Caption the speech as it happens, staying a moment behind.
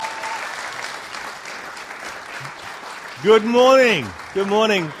Good morning. Good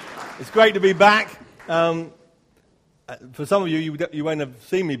morning. It's great to be back. For some of you won't have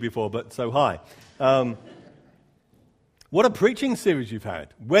seen me before, but so hi. What a preaching series you've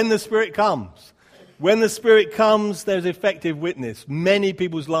had. When the Spirit comes. When the Spirit comes, there's effective witness. Many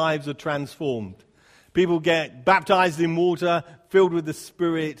people's lives are transformed. People get baptized in water, filled with the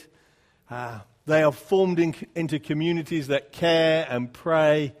Spirit. They are formed into communities that care and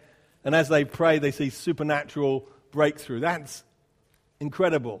pray. And as they pray, they see supernatural breakthrough. That's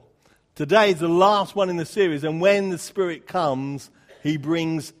incredible. Today is the last one in the series, and when the Spirit comes, He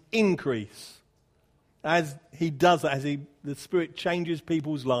brings increase. As He does that, the Spirit changes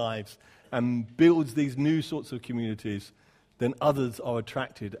people's lives and builds these new sorts of communities, then others are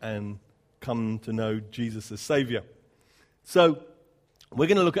attracted and come to know Jesus as Savior. So, we're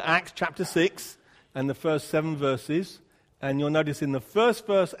going to look at Acts chapter 6 and the first 7 verses, and you'll notice in the first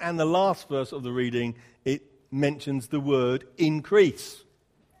verse and the last verse of the reading, it mentions the word increase.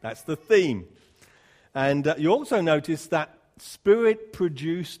 That's the theme. And you also notice that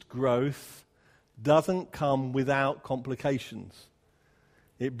Spirit-produced growth doesn't come without complications.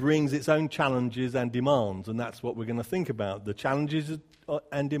 It brings its own challenges and demands, and that's what we're going to think about, the challenges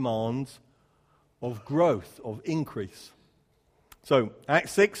and demands of growth, of increase. So,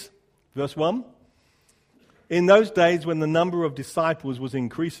 Acts 6, verse 1. In those days when the number of disciples was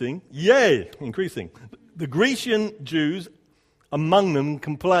increasing, the Grecian Jews among them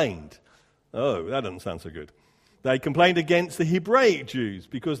complained. Oh, that doesn't sound so good. They complained against the Hebraic Jews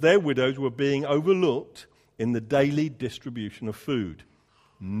because their widows were being overlooked in the daily distribution of food.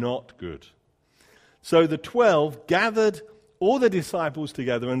 Not good. So the 12 gathered all the disciples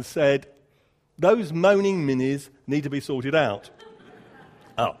together and said, those moaning minis need to be sorted out.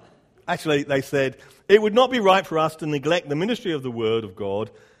 Actually, they said, it would not be right for us to neglect the ministry of the Word of God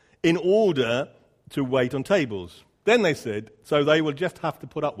in order to wait on tables. Then they said, so they will just have to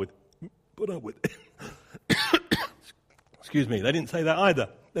put up with. Excuse me, they didn't say that either.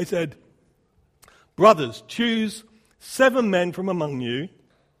 They said, brothers, choose 7 men from among you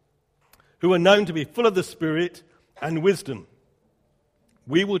who are known to be full of the Spirit and wisdom.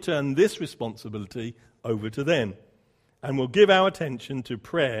 We will turn this responsibility over to them and will give our attention to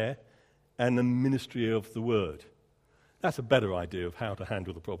prayer and the ministry of the Word. That's a better idea of how to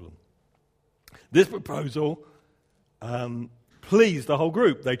handle the problem. This proposal pleased the whole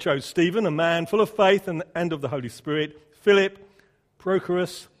group. They chose Stephen, a man full of faith and of the Holy Spirit, Philip,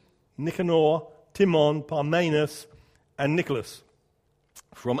 Prochorus, Nicanor, Timon, Parmenas, and Nicholas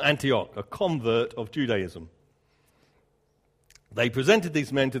from Antioch, a convert of Judaism. They presented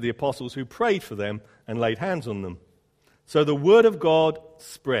these men to the apostles who prayed for them and laid hands on them. So the word of God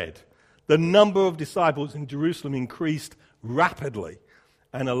spread. The number of disciples in Jerusalem increased rapidly,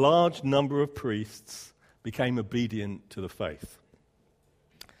 and a large number of priests became obedient to the faith.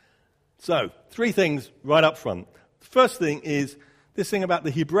 So, 3 things right up front. The first thing is this thing about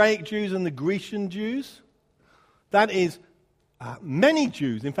the Hebraic Jews and the Grecian Jews. That is, many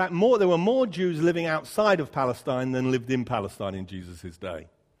Jews, in fact, there were more Jews living outside of Palestine than lived in Palestine in Jesus' day.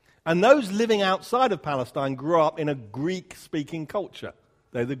 And those living outside of Palestine grew up in a Greek-speaking culture.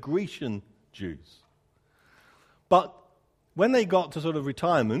 They're the Grecian Jews. But when they got to sort of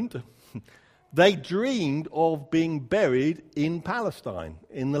retirement, they dreamed of being buried in Palestine,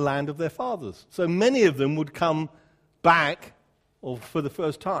 in the land of their fathers. So many of them would come back, or for the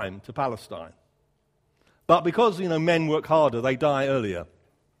first time, to Palestine. But because, men work harder, they die earlier.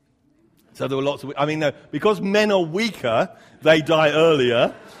 So there were lots of... because men are weaker, they die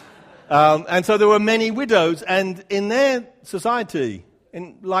earlier. And so there were many widows, and in their society,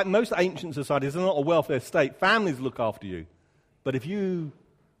 like most ancient societies, they're not a welfare state. Families look after you. But if you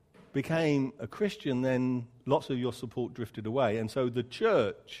became a Christian, then lots of your support drifted away. And so the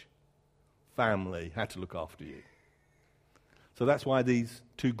church family had to look after you. So that's why these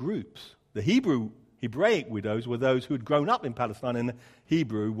 2 groups, the Hebraic widows were those who had grown up in Palestine, and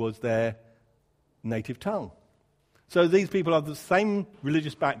Hebrew was their native tongue. So these people have the same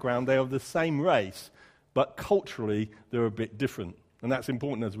religious background, they are of the same race, but culturally they're a bit different. And that's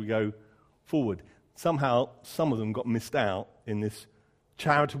important as we go forward. Somehow, some of them got missed out in this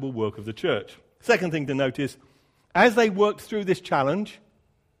charitable work of the church. Second thing to notice, as they worked through this challenge,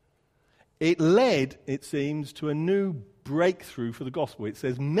 it led, it seems, to a new breakthrough for the gospel. It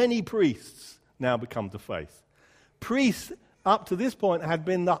says many priests now become to faith. Priests, up to this point, had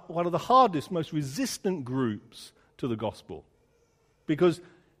been one of the hardest, most resistant groups to the gospel, because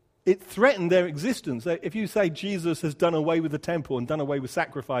it threatened their existence. If you say Jesus has done away with the temple and done away with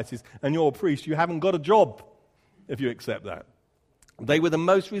sacrifices and you're a priest, you haven't got a job if you accept that. They were the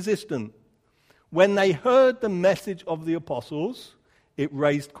most resistant. When they heard the message of the apostles, it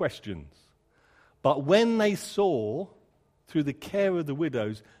raised questions. But when they saw, through the care of the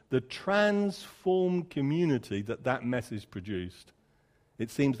widows, the transformed community that message produced, it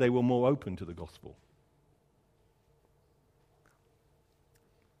seems they were more open to the gospel.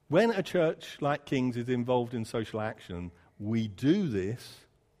 When a church like King's is involved in social action, we do this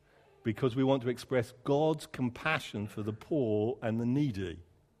because we want to express God's compassion for the poor and the needy.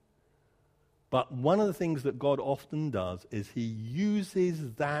 But one of the things that God often does is he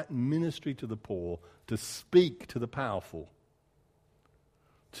uses that ministry to the poor to speak to the powerful,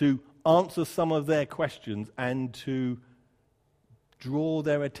 to answer some of their questions and to draw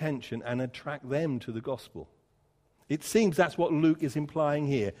their attention and attract them to the gospel. It seems that's what Luke is implying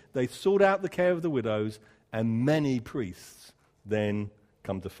here. They sought out the care of the widows, and many priests then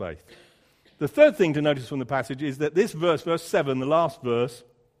come to faith. The third thing to notice from the passage is that this verse, verse 7, the last verse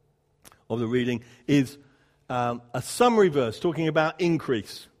of the reading, is a summary verse talking about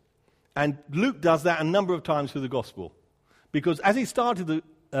increase. And Luke does that a number of times through the gospel. Because as he started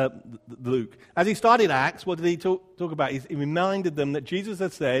as he started Acts, what did he talk about? He reminded them that Jesus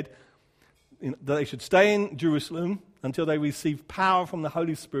had said that they should stay in Jerusalem until they received power from the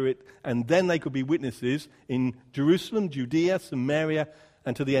Holy Spirit, and then they could be witnesses in Jerusalem, Judea, Samaria,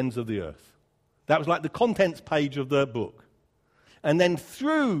 and to the ends of the earth. That was like the contents page of the book. And then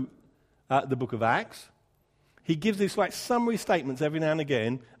through the book of Acts, he gives these like summary statements every now and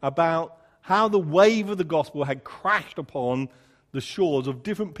again about how the wave of the gospel had crashed upon the shores of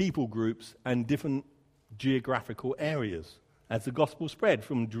different people groups and different geographical areas as the gospel spread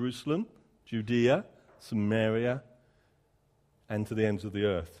from Jerusalem, Judea, Samaria, and to the ends of the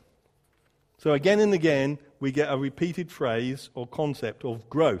earth. So again and again, we get a repeated phrase or concept of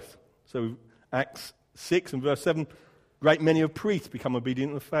growth. So Acts 6 and verse 7, great many of priests become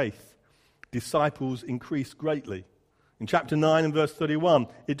obedient to faith. Disciples increased greatly. In chapter 9 and verse 31,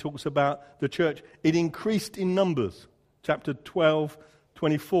 it talks about the church. It increased in numbers. Chapter 12,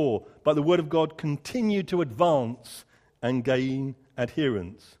 24, but the word of God continued to advance and gain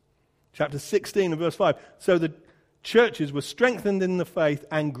adherents. Chapter 16 and verse 5, so the churches were strengthened in the faith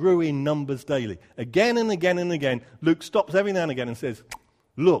and grew in numbers daily. Again and again and again, Luke stops every now and again and says,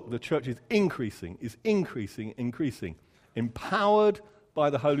 look, the church is increasing. Empowered by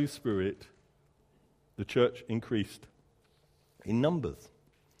the Holy Spirit, the church increased in numbers.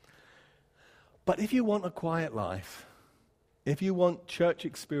 But if you want a quiet life, if you want church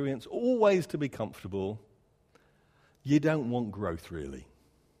experience always to be comfortable, you don't want growth really.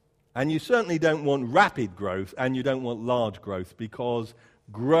 And you certainly don't want rapid growth, and you don't want large growth, because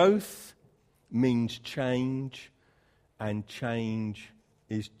growth means change, and change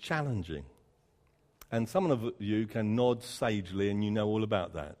is challenging. And some of you can nod sagely, and you know all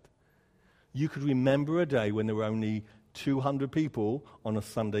about that. You could remember a day when there were only 200 people on a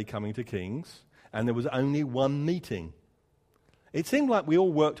Sunday coming to King's, and there was only one meeting. It seemed like we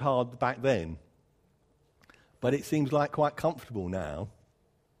all worked hard back then, but it seems like quite comfortable now.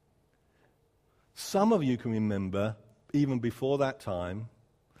 Some of you can remember, even before that time,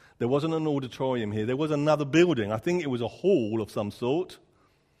 there wasn't an auditorium here. There was another building. I think it was a hall of some sort.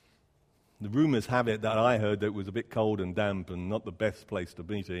 The rumors have it that I heard that it was a bit cold and damp and not the best place to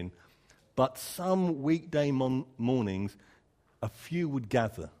meet in. But some weekday mornings, a few would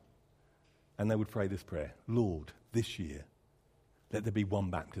gather and they would pray this prayer. Lord, this year, let there be one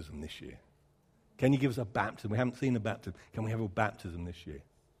baptism this year. Can you give us a baptism? We haven't seen a baptism. Can we have a baptism this year?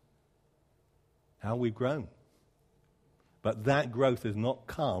 How we've grown. But that growth has not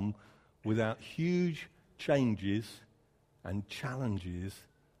come without huge changes and challenges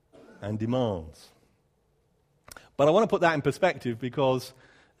and demands. But I want to put that in perspective because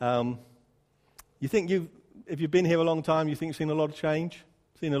you think if you've been here a long time, you think you've seen a lot of change,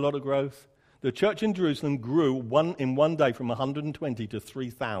 seen a lot of growth. The church in Jerusalem grew in one day from 120 to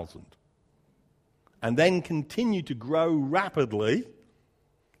 3,000. And then continued to grow rapidly.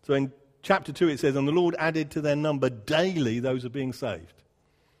 So in chapter 2 it says, and the Lord added to their number daily those who are being saved.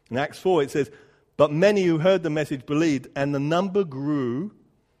 In Acts 4 it says, but many who heard the message believed, and the number grew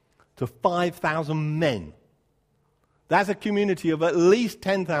to 5,000 men. That's a community of at least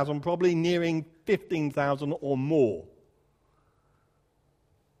 10,000, probably nearing 15,000 or more.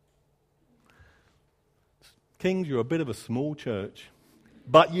 Kings, you're a bit of a small church,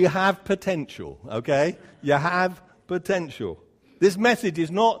 but you have potential, okay? You have potential. This message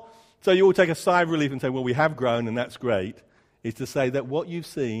is not so you all take a sigh of relief and say, well, we have grown and that's great. It's to say that what you've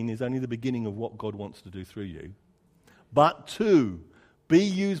seen is only the beginning of what God wants to do through you. But to be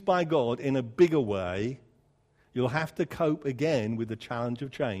used by God in a bigger way you'll have to cope again with the challenge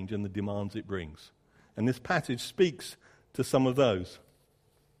of change and the demands it brings. And this passage speaks to some of those.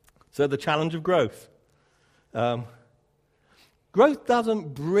 So the challenge of growth. Growth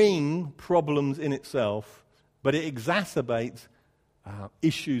doesn't bring problems in itself, but it exacerbates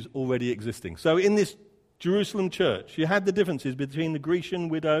issues already existing. So in this Jerusalem church, you had the differences between the Grecian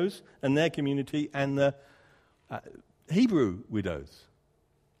widows and their community and the Hebrew widows.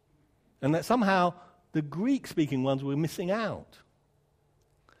 And that somehow the Greek-speaking ones were missing out.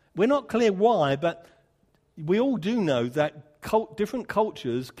 We're not clear why, but we all do know that different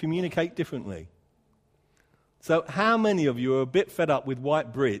cultures communicate differently. So how many of you are a bit fed up with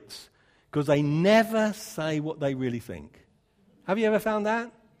white Brits because they never say what they really think? Have you ever found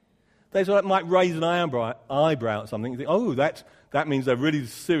that? They sort of might raise an eyebrow at something and think, oh, that means they're really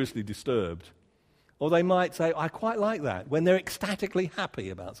seriously disturbed. Or they might say, I quite like that, when they're ecstatically happy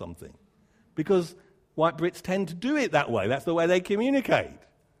about something. Because white Brits tend to do it that way. That's the way they communicate.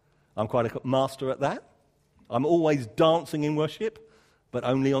 I'm quite a master at that. I'm always dancing in worship, but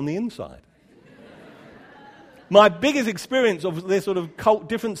only on the inside. My biggest experience of this sort of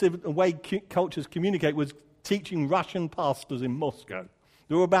difference in the way cultures communicate was teaching Russian pastors in Moscow.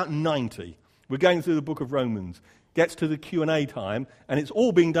 There were about 90. We're going through the book of Romans. Gets to the Q&A time, and it's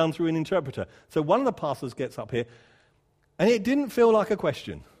all being done through an interpreter. So one of the pastors gets up here, and it didn't feel like a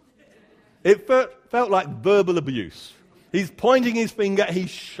question. It felt like verbal abuse. He's pointing his finger, he's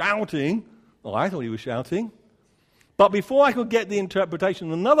shouting. Oh, I thought he was shouting. But before I could get the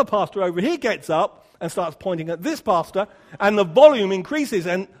interpretation, another pastor over here gets up and starts pointing at this pastor, and the volume increases,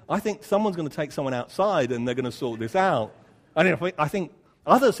 and I think someone's going to take someone outside and they're going to sort this out. And I think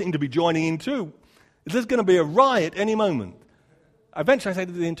others seem to be joining in too. There's going to be a riot any moment. Eventually I say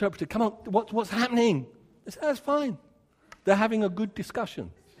to the interpreter, come on, what's happening? They say, that's fine. They're having a good discussion.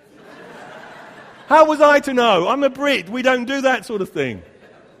 How was I to know? I'm a Brit. We don't do that sort of thing.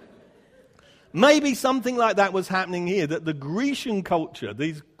 Maybe something like that was happening here, that the Grecian culture,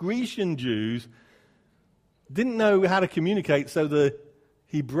 these Grecian Jews, didn't know how to communicate so the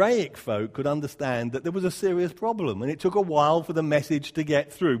Hebraic folk could understand that there was a serious problem, and it took a while for the message to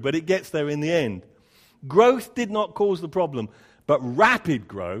get through, but it gets there in the end. Growth did not cause the problem, but rapid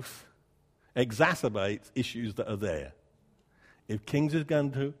growth exacerbates issues that are there. If Kings is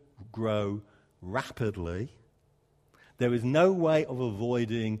going to grow rapidly, there is no way of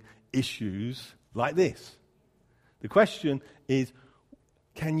avoiding issues like this. The question is,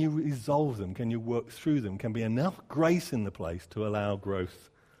 can you resolve them? Can you work through them? Can there be enough grace in the place to allow growth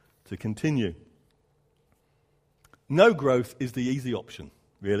to continue? No growth is the easy option,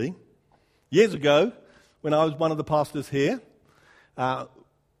 really. Years ago, when I was one of the pastors here, the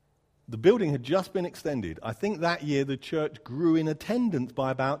building had just been extended. I think that year the church grew in attendance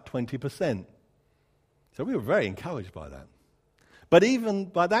by about 20%. So we were very encouraged by that. But even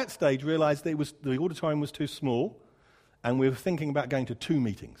by that stage, realized that the auditorium was too small, and we were thinking about going to 2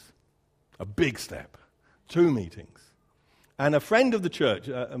 meetings. A big step. 2 meetings. And a friend of the church,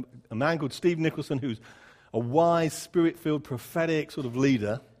 a man called Steve Nicholson, who's a wise, spirit-filled, prophetic sort of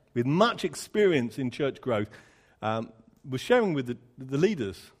leader with much experience in church growth, was sharing with the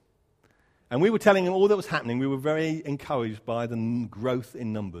leaders. And we were telling him all that was happening. We were very encouraged by the growth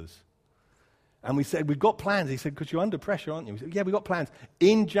in numbers. And we said, we've got plans. He said, because you're under pressure, aren't you? We said, yeah, we've got plans.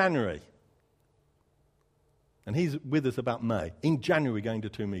 In January, and he's with us about May, in January going to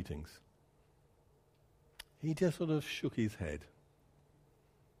 2 meetings. He just sort of shook his head.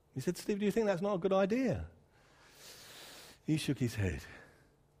 He said, Steve, do you think that's not a good idea? He shook his head.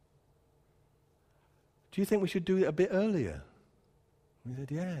 Do you think we should do it a bit earlier? We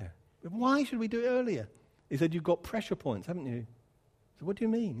said, yeah. But why should we do it earlier? He said, you've got pressure points, haven't you? I said, what do you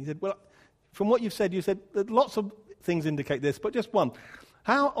mean? He said, well, from what you said that lots of things indicate this, but just one.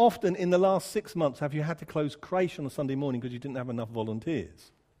 How often in the last 6 months have you had to close creche on a Sunday morning because you didn't have enough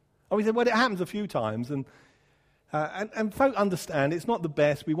volunteers? Oh, he said, well, it happens a few times, and folk understand it's not the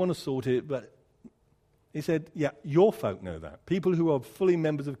best, we want to sort it, but he said, yeah, your folk know that. People who are fully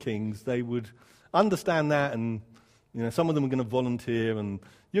members of Kings, they would understand that, and some of them are going to volunteer, and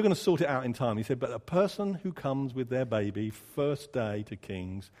you're going to sort it out in time. He said, but a person who comes with their baby first day to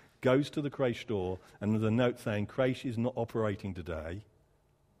Kings, goes to the creche door, and there's a note saying, creche is not operating today,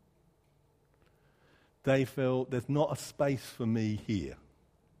 they feel there's not a space for me here.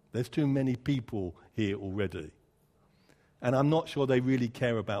 There's too many people here already. And I'm not sure they really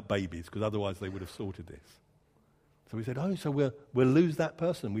care about babies, because otherwise they would have sorted this. So we said, so we'll lose that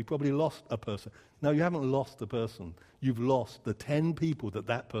person. We probably lost a person. No, you haven't lost the person. You've lost the 10 people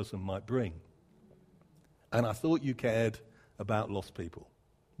that person might bring. And I thought you cared about lost people.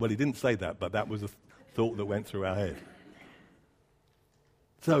 Well, he didn't say that, but that was thought that went through our head.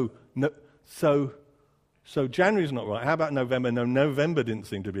 So January's not right. How about November? No, November didn't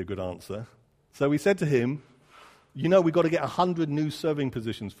seem to be a good answer. So we said to him, we've got to get 100 new serving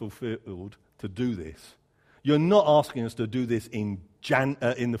positions fulfilled to do this. You're not asking us to do this in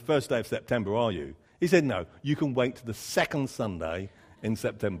the first day of September, are you? He said, no, you can wait to the second Sunday in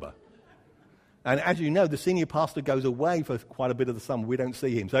September. And as you know, the senior pastor goes away for quite a bit of the summer. We don't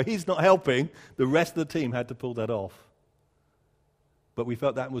see him. So he's not helping. The rest of the team had to pull that off. But we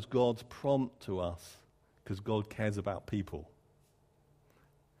felt that was God's prompt to us, because God cares about people.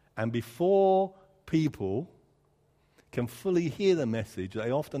 And before people can fully hear the message,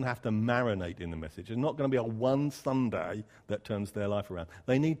 they often have to marinate in the message. It's not going to be a one Sunday that turns their life around.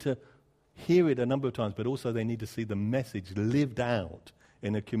 They need to hear it a number of times, but also they need to see the message lived out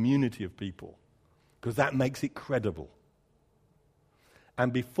in a community of people, because that makes it credible.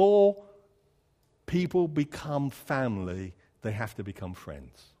 And before people become family, they have to become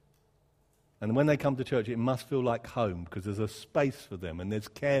friends. And when they come to church, it must feel like home, because there's a space for them and there's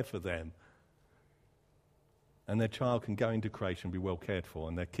care for them. And their child can go into creche and be well cared for,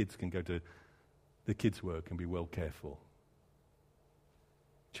 and their kids can go to the kids' work and be well cared for.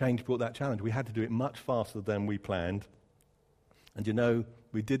 Change brought that challenge. We had to do it much faster than we planned. And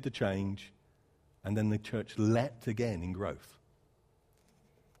we did the change, and then the church leapt again in growth.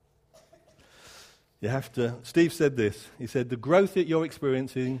 Steve said this. He said, the growth that you're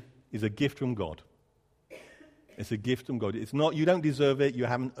experiencing is a gift from God. It's a gift from God. It's not, you don't deserve it, you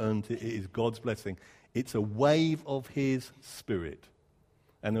haven't earned it, it is God's blessing. It's a wave of His Spirit.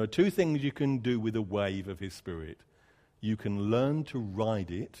 And there are two things you can do with a wave of His Spirit. You can learn to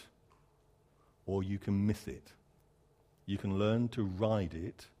ride it, or you can miss it. You can learn to ride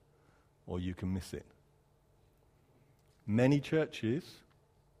it, or you can miss it. Many churches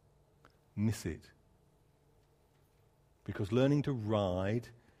miss it, because learning to ride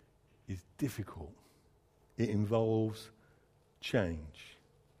is difficult. It involves change.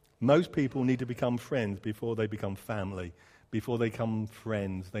 Most people need to become friends before they become family. Before they become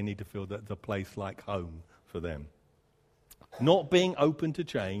friends, they need to feel that it's a place like home for them. Not being open to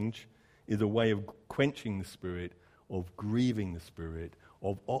change is a way of quenching the Spirit, of grieving the Spirit,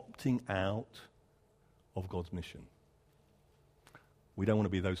 of opting out of God's mission. We don't want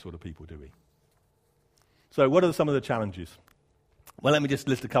to be those sort of people, do we? So what are some of the challenges? Well, let me just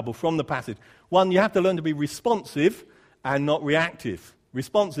list a couple from the passage. One, you have to learn to be responsive and not reactive.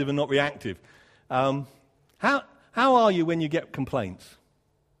 Responsive and not reactive. How are you when you get complaints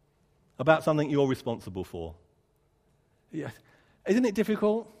about something you're responsible for? Yeah. Isn't it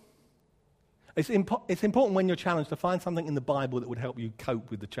difficult? It's important when you're challenged to find something in the Bible that would help you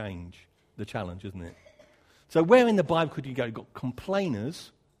cope with the challenge, isn't it? So where in the Bible could you go? You've got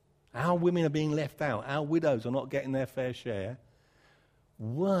complainers. Our women are being left out. Our widows are not getting their fair share.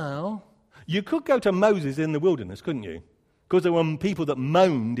 Well, you could go to Moses in the wilderness, couldn't you? Because there were people that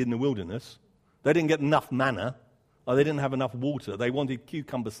moaned in the wilderness. They didn't get enough manna, or they didn't have enough water. They wanted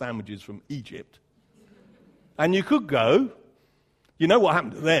cucumber sandwiches from Egypt. And you could go, you know what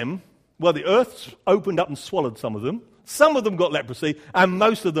happened to them? Well, the earth opened up and swallowed some of them. Some of them got leprosy, and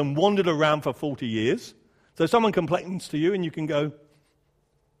most of them wandered around for 40 years. So someone complains to you, and you can go,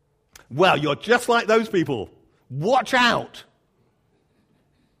 well, you're just like those people. Watch out.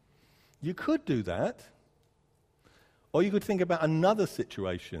 You could do that. Or you could think about another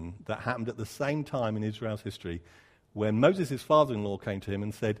situation that happened at the same time in Israel's history, when Moses' father-in-law came to him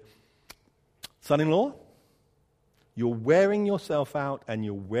and said, son-in-law, you're wearing yourself out and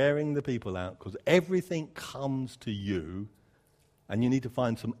you're wearing the people out because everything comes to you and you need to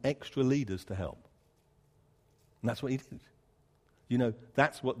find some extra leaders to help. And that's what he did. You know,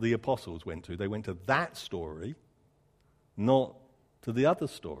 that's what the apostles went to. They went to that story, not to the other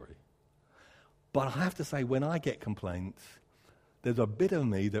story. But I have to say, when I get complaints, there's a bit of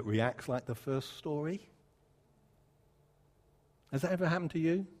me that reacts like the first story. Has that ever happened to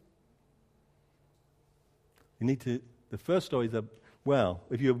you? The first story is,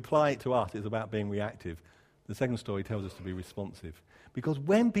 if you apply it to us, it's about being reactive. The second story tells us to be responsive. Because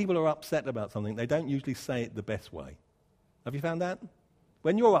when people are upset about something, they don't usually say it the best way. Have you found that?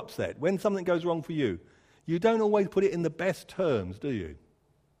 When you're upset, when something goes wrong for you, you don't always put it in the best terms, do you?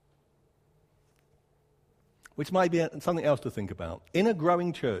 Which might be something else to think about. In a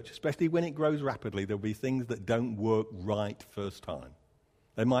growing church, especially when it grows rapidly, there'll be things that don't work right first time.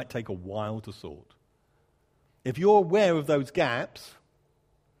 They might take a while to sort. If you're aware of those gaps,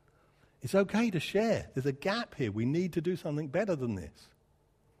 it's okay to share. There's a gap here. We need to do something better than this.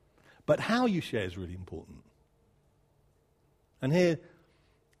 But how you share is really important. And here,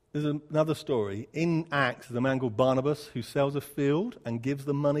 There's another story. In Acts, there's a man called Barnabas who sells a field and gives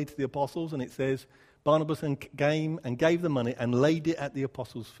the money to the apostles, and it says, Barnabas gave the money and laid it at the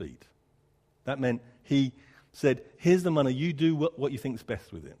apostles' feet. That meant he said, here's the money, you do what you think's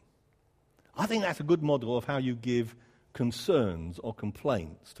best with it. I think that's a good model of how you give concerns or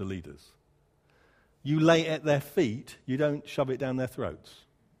complaints to leaders. You lay it at their feet, you don't shove it down their throats.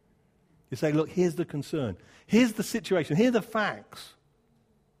 You say, look, here's the concern. Here's the situation. Here are the facts.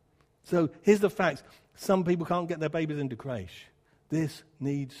 So here's the facts. Some people can't get their babies into creche. This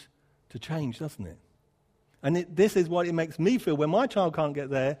needs to change, doesn't it? And this is what it makes me feel when my child can't get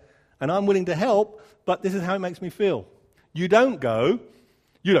there, and I'm willing to help, but this is how it makes me feel. You don't go,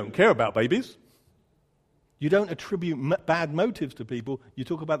 you don't care about babies. You don't attribute bad motives to people. You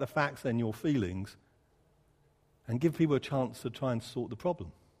talk about the facts and your feelings and give people a chance to try and sort the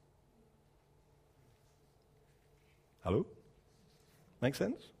problem. Hello? Make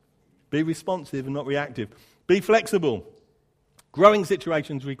sense? Be responsive and not reactive. Be flexible. Growing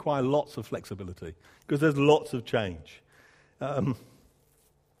situations require lots of flexibility because there's lots of change. In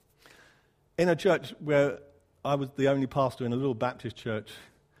a church where I was the only pastor in a little Baptist church,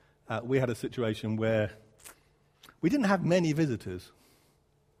 we had a situation where we didn't have many visitors.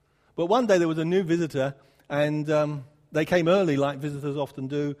 But one day there was a new visitor, and they came early like visitors often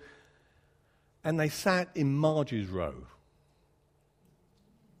do, and they sat in Marge's row.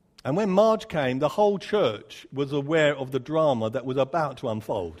 And when Marge came, the whole church was aware of the drama that was about to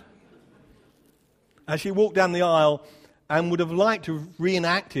unfold. As she walked down the aisle and would have liked to have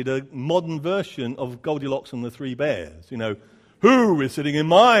reenacted a modern version of Goldilocks and the Three Bears. You know, who is sitting in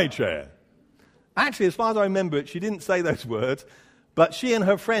my chair? Actually, as far as I remember it, she didn't say those words, but she and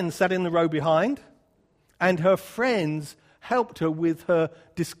her friends sat in the row behind, and her friends helped her with her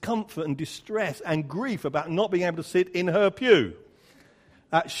discomfort and distress and grief about not being able to sit in her pew.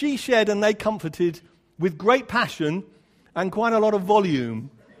 She shared and they comforted with great passion and quite a lot of volume.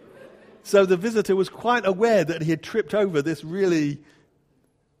 So the visitor was quite aware that he had tripped over this really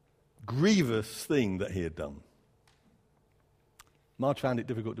grievous thing that he had done. Marge found it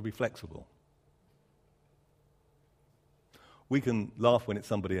difficult to be flexible. We can laugh when it's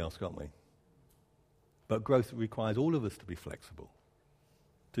somebody else, can't we? But growth requires all of us to be flexible,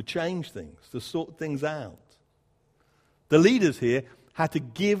 to change things, to sort things out. The leaders here had to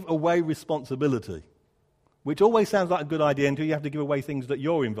give away responsibility, which always sounds like a good idea until you have to give away things that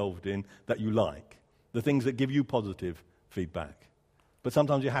you're involved in that you like, the things that give you positive feedback. But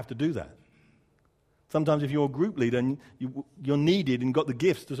sometimes you have to do that. Sometimes if you're a group leader and you're needed and got the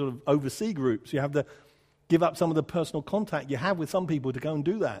gifts to sort of oversee groups, you have to give up some of the personal contact you have with some people to go and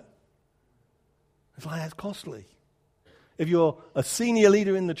do that. It's like that's costly. If you're a senior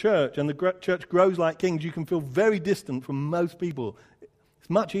leader in the church and the church grows like kings, you can feel very distant from most people. It's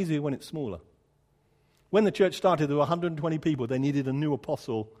much easier when it's smaller. When the church started, there were 120 people. They needed a new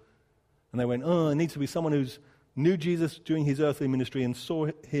apostle. And they went, it needs to be someone who's knew Jesus during his earthly ministry and saw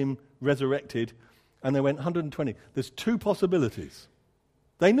him resurrected. And they went, 120. There's two possibilities.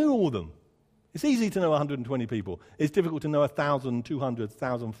 They knew all of them. It's easy to know 120 people. It's difficult to know 1,200,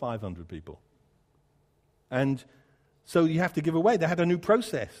 1,500 people. And so you have to give away. They had a new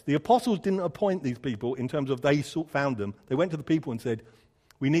process. The apostles didn't appoint these people in terms of they found them. They went to the people and said,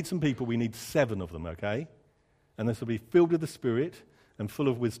 we need some people. We need 7 of them, okay? And this will be filled with the Spirit and full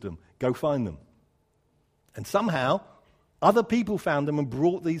of wisdom. Go find them. And somehow, other people found them and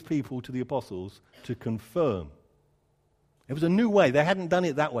brought these people to the apostles to confirm. It was a new way. They hadn't done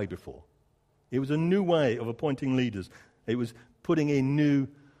it that way before. It was a new way of appointing leaders. It was putting in new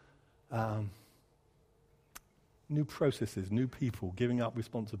processes, new people, giving up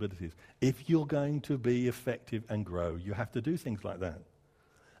responsibilities. If you're going to be effective and grow, you have to do things like that.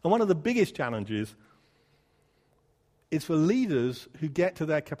 And one of the biggest challenges is for leaders who get to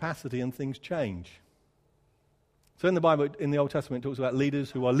their capacity and things change. So in the Bible, in the Old Testament, it talks about leaders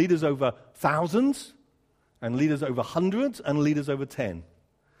who are leaders over thousands, and leaders over hundreds, and leaders over 10.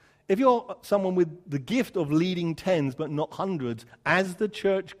 If you're someone with the gift of leading tens but not hundreds, as the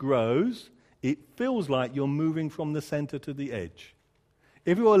church grows, it feels like you're moving from the center to the edge.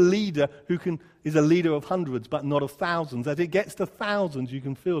 If you're a leader who is a leader of hundreds but not of thousands, as it gets to thousands, you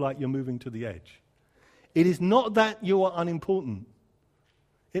can feel like you're moving to the edge. It is not that you are unimportant.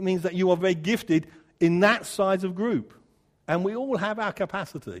 It means that you are very gifted in that size of group. And we all have our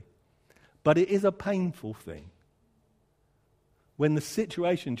capacity. But it is a painful thing when the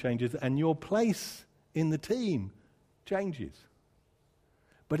situation changes and your place in the team changes.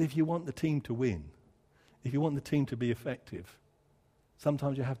 But if you want the team to win, if you want the team to be effective,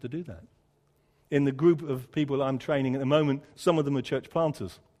 sometimes you have to do that. In the group of people I'm training at the moment, some of them are church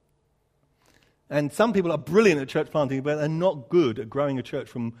planters. And some people are brilliant at church planting, but they're not good at growing a church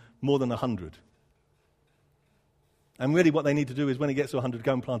from more than 100. And really what they need to do is when it gets to 100,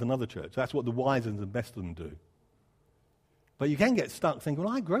 go and plant another church. That's what the wise and the best of them do. But you can get stuck thinking,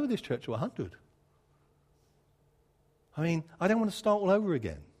 well, I grow this church to 100. I mean, I don't want to start all over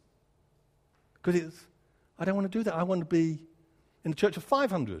again. Because I don't want to do that. I want to be in the church of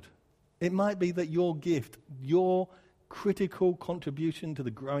 500. It might be that your gift, your critical contribution to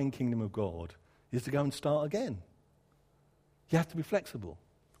the growing kingdom of God is to go and start again. You have to be flexible.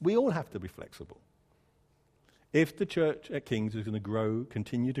 We all have to be flexible. If the church at King's is going to grow,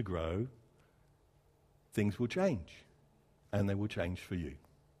 continue to grow, things will change. And they will change for you.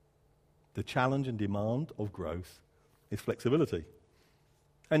 The challenge and demand of growth is flexibility.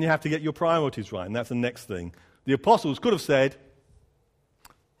 And you have to get your priorities right, and that's the next thing. The apostles could have said,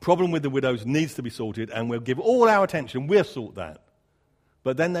 problem with the widows needs to be sorted, and we'll give all our attention, we'll sort that.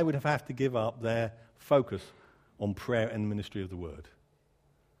 But then they would have to give up their focus on prayer and the ministry of the word.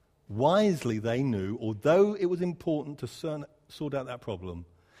 Wisely they knew, although it was important to sort out that problem,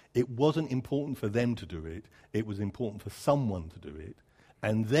 it wasn't important for them to do it, it was important for someone to do it.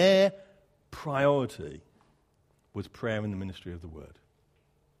 And their priority was prayer and the ministry of the word.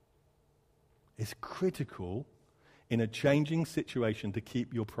 It's critical in a changing situation to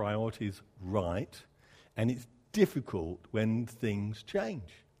keep your priorities right, and it's difficult when things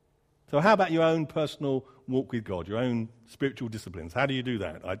change. So how about your own personal walk with God, your own spiritual disciplines? How do you do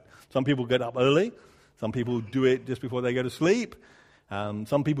that? Some people get up early. Some people do it just before they go to sleep.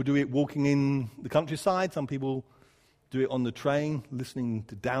 Some people do it walking in the countryside. Some people do it on the train, listening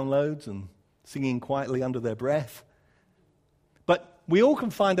to downloads and singing quietly under their breath. But we all can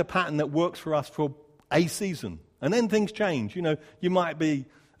find a pattern that works for us for a season. And then things change. You know, you might be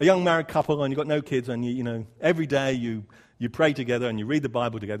a young married couple and you've got no kids, and you know, every day you pray together and you read the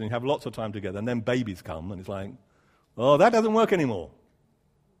Bible together and you have lots of time together, and then babies come and it's like, oh, that doesn't work anymore.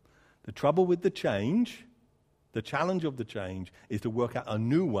 The trouble with the change, the challenge of the change, is to work out a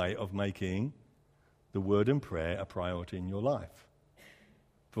new way of making the word and prayer a priority in your life.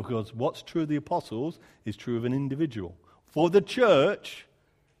 Because what's true of the apostles is true of an individual. For the church,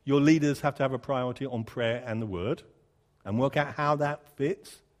 your leaders have to have a priority on prayer and the word, and work out how that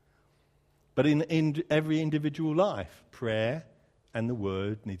fits. But in every individual life, prayer and the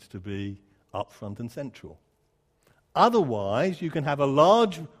word needs to be up front and central. Otherwise, you can have a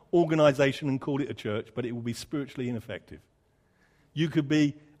large organization and call it a church, but it will be spiritually ineffective. You could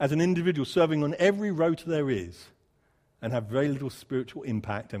be, as an individual, serving on every rota there is and have very little spiritual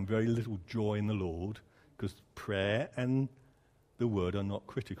impact and very little joy in the Lord, because prayer and the word are not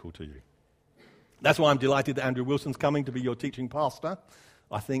critical to you. That's why I'm delighted that Andrew Wilson's coming to be your teaching pastor.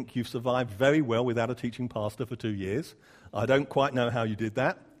 I think you've survived very well without a teaching pastor for 2 years. I don't quite know how you did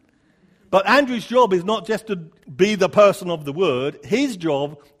that. But Andrew's job is not just to be the person of the word. His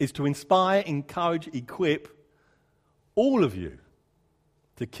job is to inspire, encourage, equip all of you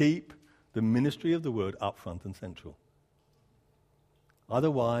to keep the ministry of the word up front and central.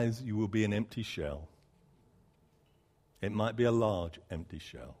 Otherwise, you will be an empty shell. It might be a large empty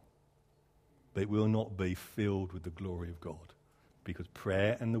shell, but it will not be filled with the glory of God, because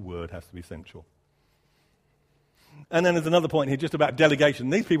prayer and the word has to be central. And then there's another point here just about delegation.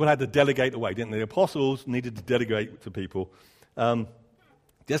 These people had to delegate away, didn't they? The apostles needed to delegate to people.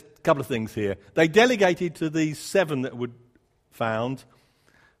 Just a couple of things here. They delegated to these 7 that were found.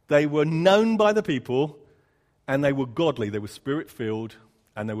 They were known by the people, and they were godly. They were spirit-filled,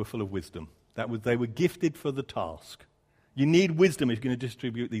 and they were full of wisdom. They were gifted for the task. You need wisdom if you're going to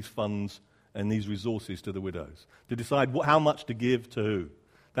distribute these funds and these resources to the widows, to decide how much to give to who.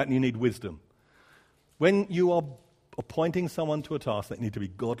 That you need wisdom. When you are appointing someone to a task, they need to be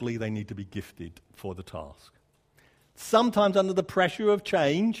godly, they need to be gifted for the task. Sometimes under the pressure of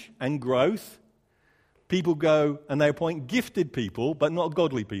change and growth, people go and they appoint gifted people, but not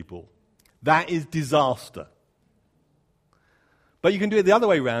godly people. That is disaster. But you can do it the other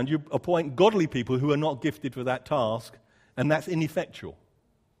way around. You appoint godly people who are not gifted for that task, and that's ineffectual.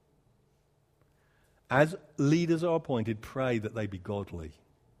 As leaders are appointed, pray that they be godly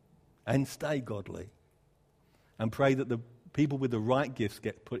and stay godly. And pray that the people with the right gifts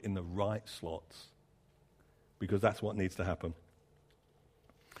get put in the right slots, because that's what needs to happen.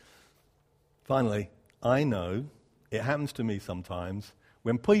 Finally, I know it happens to me sometimes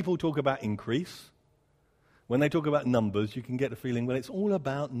when people talk about increase, when they talk about numbers, you can get the feeling, well, it's all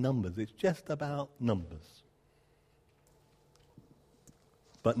about numbers. It's just about numbers.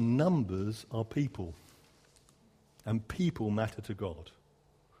 But numbers are people, and people matter to God.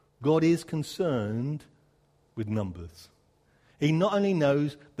 God is concerned with numbers. He not only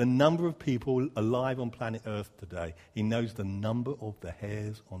knows the number of people alive on planet Earth today, he knows the number of the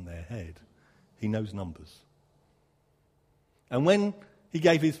hairs on their head. He knows numbers. And when he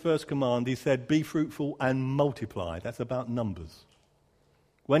gave his first command, he said, be fruitful and multiply. That's about numbers.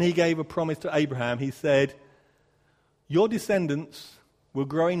 When he gave a promise to Abraham, he said, your descendants will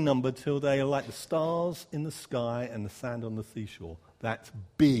grow in number till they are like the stars in the sky and the sand on the seashore. That's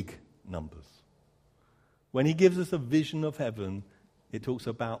big numbers. When he gives us a vision of heaven, it talks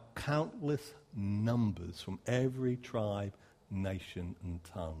about countless numbers from every tribe, nation, and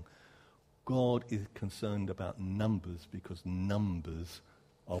tongue. God is concerned about numbers because numbers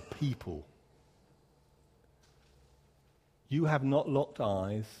are people. You have not locked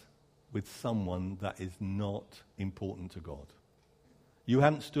eyes with someone that is not important to God. You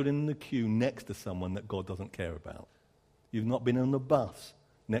haven't stood in the queue next to someone that God doesn't care about. You've not been on the bus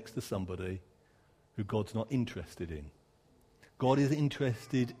next to somebody who God's not interested in. God is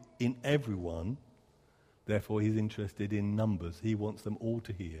interested in everyone, therefore he's interested in numbers. He wants them all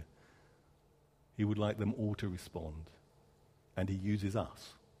to hear. He would like them all to respond. And he uses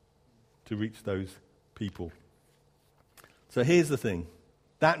us to reach those people. So here's the thing.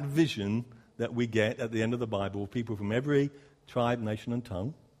 That vision that we get at the end of the Bible, people from every tribe, nation, and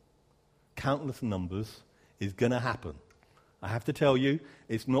tongue, countless numbers, is going to happen. I have to tell you,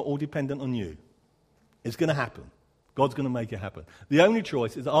 it's not all dependent on you. It's going to happen. God's going to make it happen. The only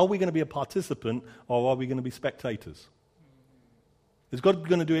choice is, are we going to be a participant or are we going to be spectators? Is God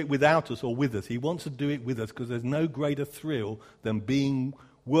going to do it without us or with us? He wants to do it with us because there's no greater thrill than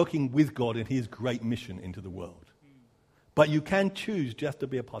working with God in his great mission into the world. But you can choose just to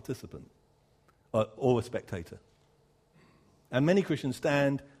be a participant or a spectator. And many Christians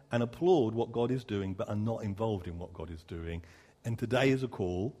stand and applaud what God is doing but are not involved in what God is doing. And today is a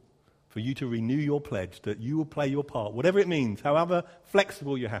call for you to renew your pledge that you will play your part, whatever it means, however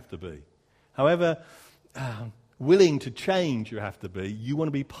flexible you have to be, however willing to change you have to be. You want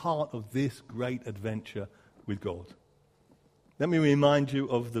to be part of this great adventure with God. Let me remind you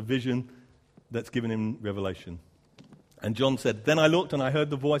of the vision that's given in Revelation. And John said, then I looked and I heard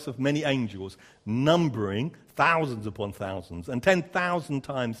the voice of many angels, numbering thousands upon thousands, and 10,000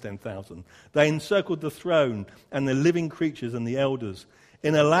 times 10,000. They encircled the throne and the living creatures and the elders.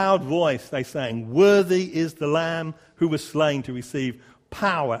 In a loud voice they sang, worthy is the Lamb who was slain to receive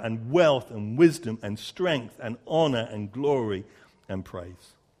power and wealth and wisdom and strength and honor and glory and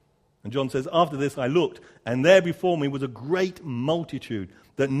praise. And John says, after this I looked, and there before me was a great multitude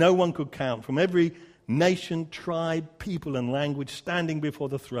that no one could count, from every nation, tribe, people, and language, standing before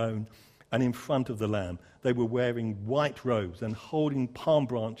the throne and in front of the Lamb. They were wearing white robes and holding palm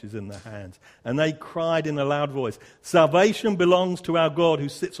branches in their hands. And they cried in a loud voice, salvation belongs to our God who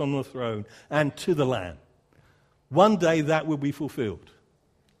sits on the throne and to the Lamb. One day that will be fulfilled.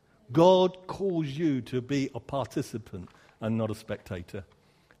 God calls you to be a participant and not a spectator.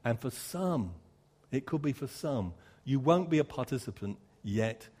 And for some, it could be for some, you won't be a participant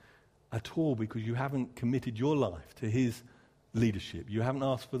yet at all because you haven't committed your life to his leadership. You haven't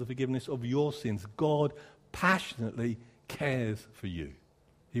asked for the forgiveness of your sins. God passionately cares for you.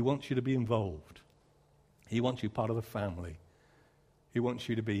 He wants you to be involved. He wants you part of the family. He wants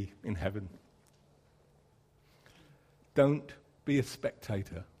you to be in heaven. Don't be a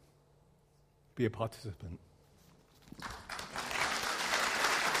spectator. Be a participant.